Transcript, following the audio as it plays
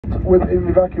with an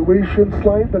evacuation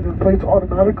slide that inflates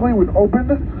automatically when opened,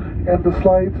 and the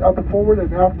slides at the forward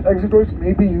and aft exit doors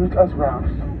may be used as rafts.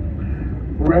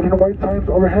 Red and white signs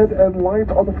overhead and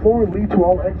lines on the floor lead to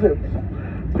all exits.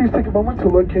 Please take a moment to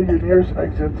locate your nearest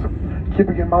exits,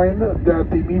 keeping in mind that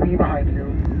they may be behind you.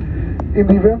 In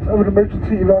the event of an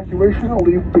emergency evacuation,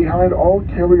 leave behind all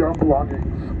carry-on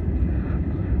belongings.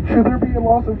 Should there be a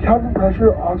loss of cabin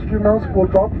pressure, oxygen masks will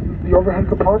drop from the overhead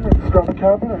compartments throughout the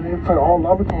cabin and inside all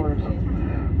lavatories.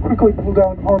 Quickly pull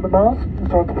down on the mask to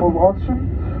start the flow of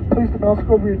oxygen. Place the mask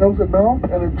over your nose and mouth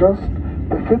and adjust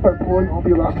the fit by pulling on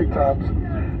the elastic tabs.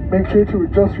 Make sure to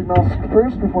adjust your mask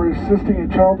first before assisting a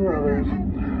child or others.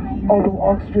 Although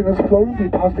oxygen is flowing,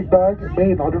 the plastic bag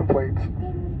may not inflate.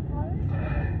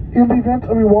 In the event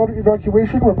of a water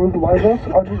evacuation, remove the life vest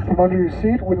from under your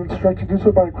seat when instructed to do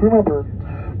so by a crew member.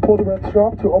 Pull the red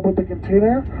strap to open the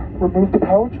container, remove the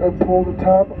pouch, and pull the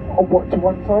tab to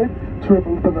one side to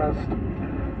remove the vest.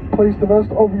 Place the vest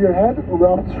over your head,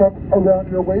 wrap the strap around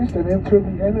your waist, and insert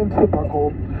the end into the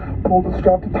buckle. Pull the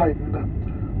strap to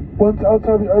tighten. Once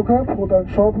outside the aircraft, pull down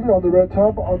sharply on the red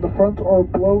tab on the front or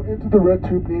blow into the red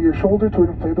tube near your shoulder to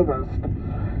inflate the vest.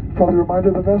 Friendly reminder,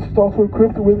 the vest is also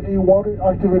equipped with a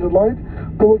water-activated light.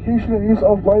 The location and use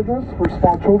of life vests for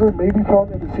small children may be found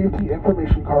in the safety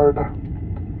information card.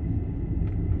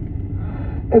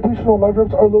 Additional life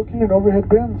rafts are located in overhead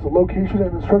bins. Location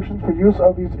and instructions for use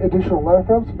of these additional life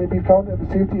rafts may be found in the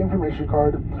safety information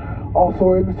card.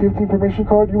 Also in the safety information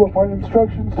card, you will find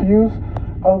instructions to use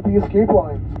of the escape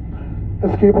lines.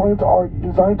 Escape lines are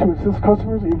designed to assist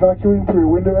customers evacuating through a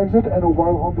window exit and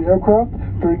while on the aircraft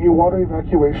during a water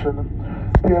evacuation.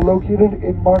 They are located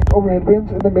in marked overhead bins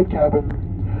in the mid-cabin.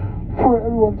 For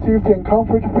everyone's safety and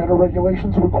comfort, federal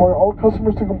regulations require all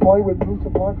customers to comply with booths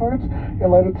and placards and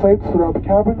lighted sites throughout the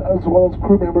cabin, as well as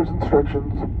crew members'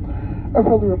 instructions. A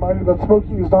friendly reminder that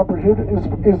smoking is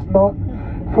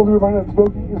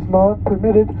not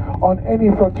permitted on any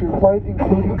Frontier flight,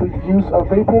 including the use of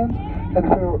vape pens, and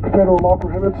federal law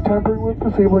prohibits tampering with,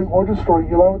 disabling, or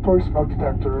destroying a lavatory smoke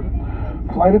detector.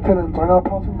 Flight attendants are now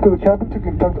passing through the cabin to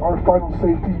conduct our final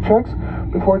safety checks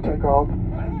before takeoff.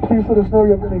 Please let us know if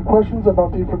you have any questions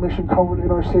about the information covered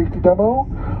in our safety demo.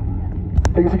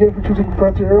 Thanks again for choosing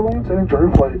Frontier Airlines and enjoy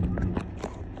your flight.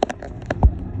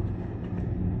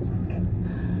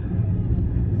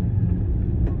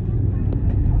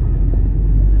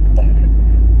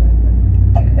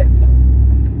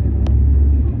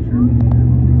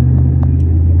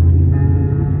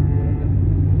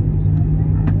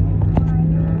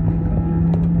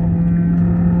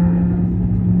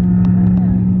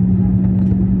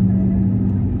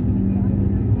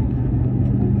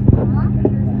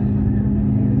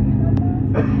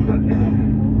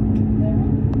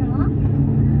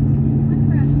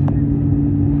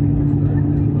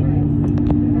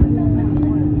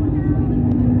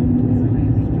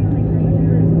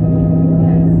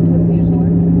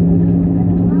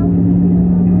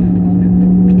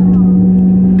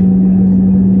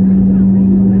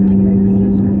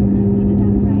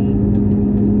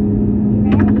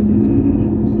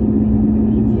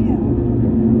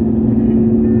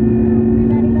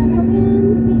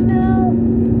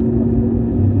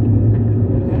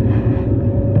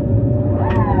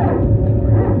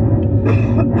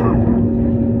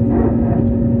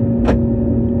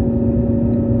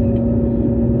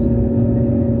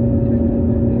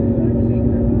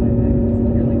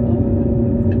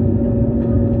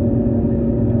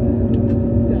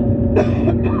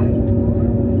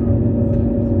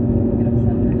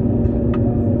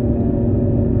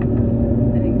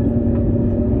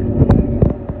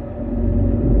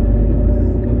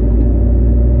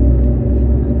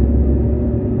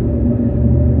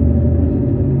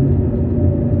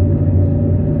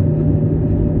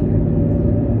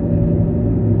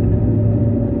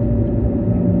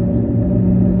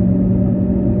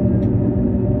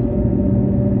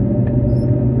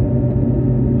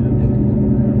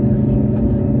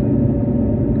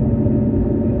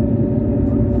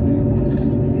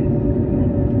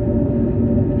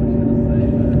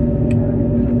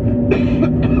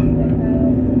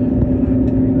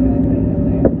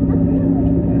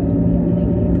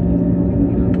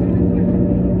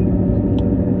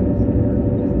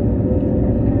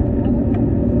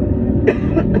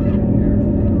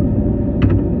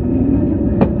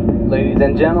 Ladies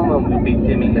and gentlemen, we'll be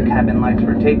dimming the cabin lights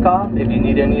for takeoff. If you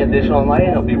need any additional lighting,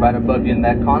 it'll be right above you in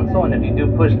that console. And if you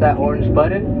do push that orange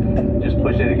button, just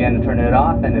push it again to turn it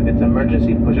off. And if it's an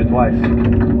emergency, push it twice.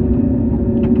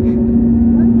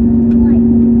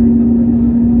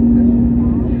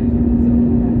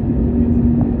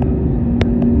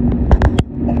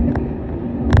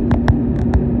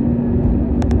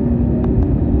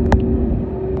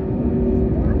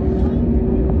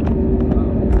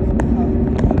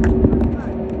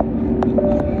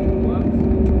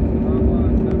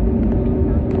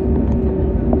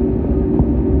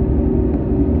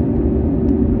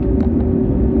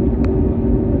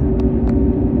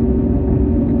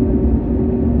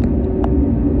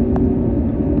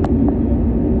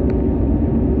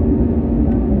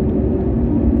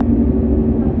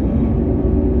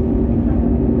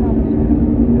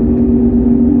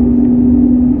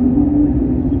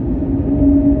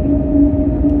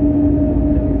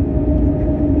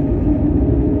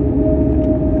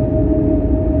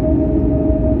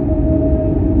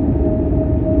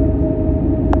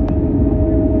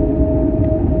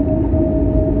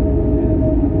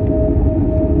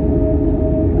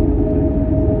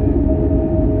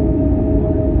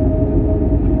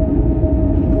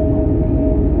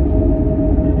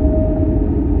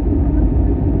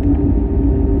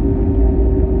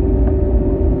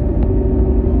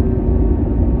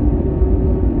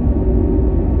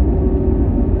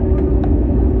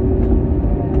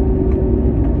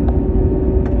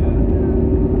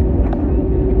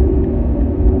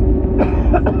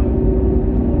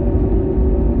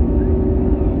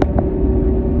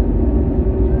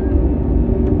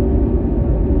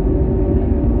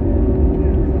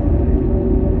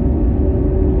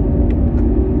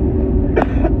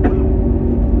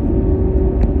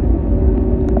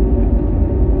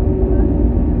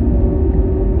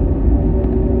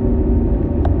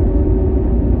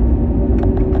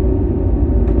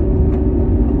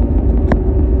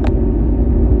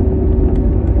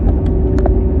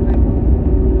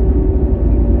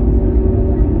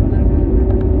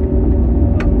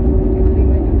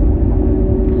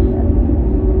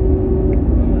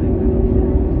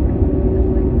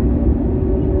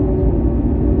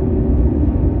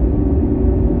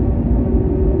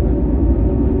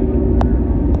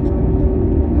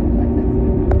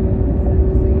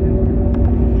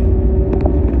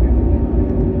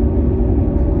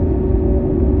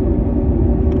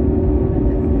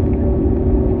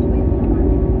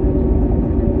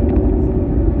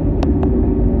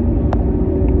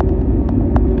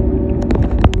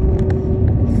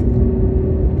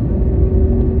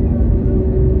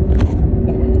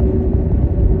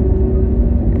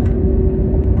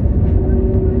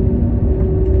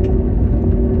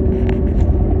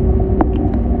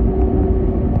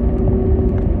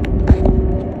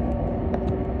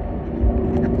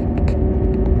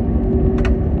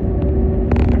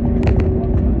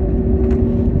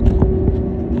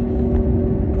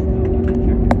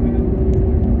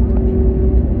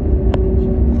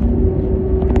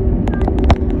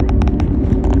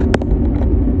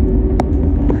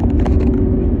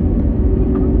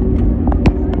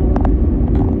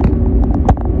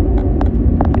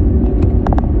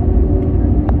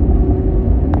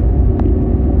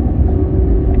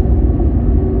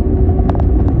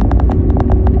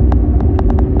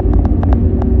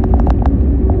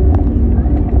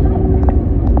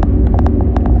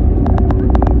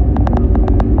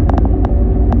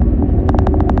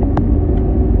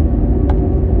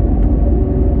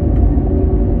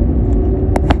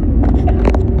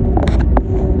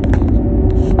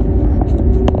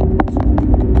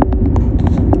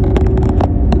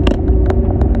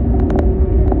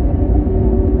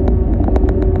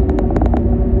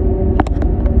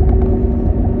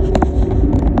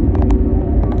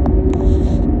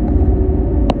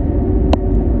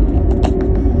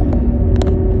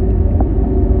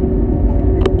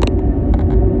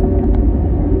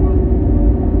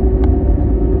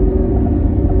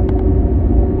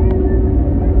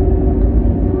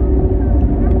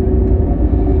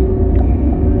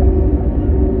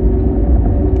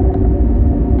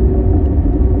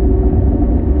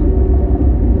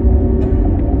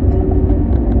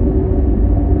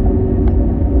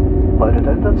 flight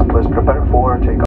attendants, please prepare for takeoff.